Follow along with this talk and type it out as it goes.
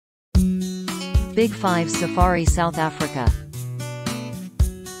Big 5 Safari South Africa.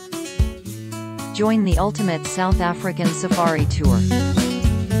 Join the ultimate South African safari tour.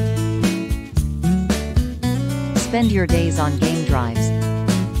 Spend your days on game drives.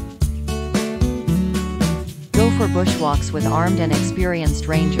 Go for bushwalks with armed and experienced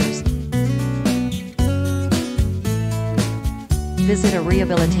rangers. Visit a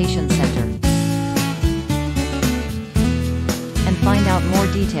rehabilitation center. And find out more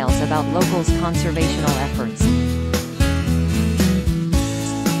details about locals' conservational efforts.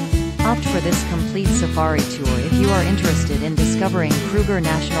 Opt for this complete safari tour if you are interested in discovering Kruger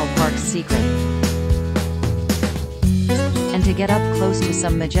National Park's secret. And to get up close to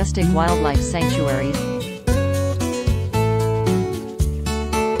some majestic wildlife sanctuaries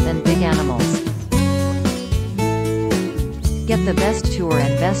and big animals. Get the best tour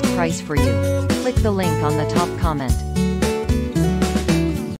and best price for you. Click the link on the top comment.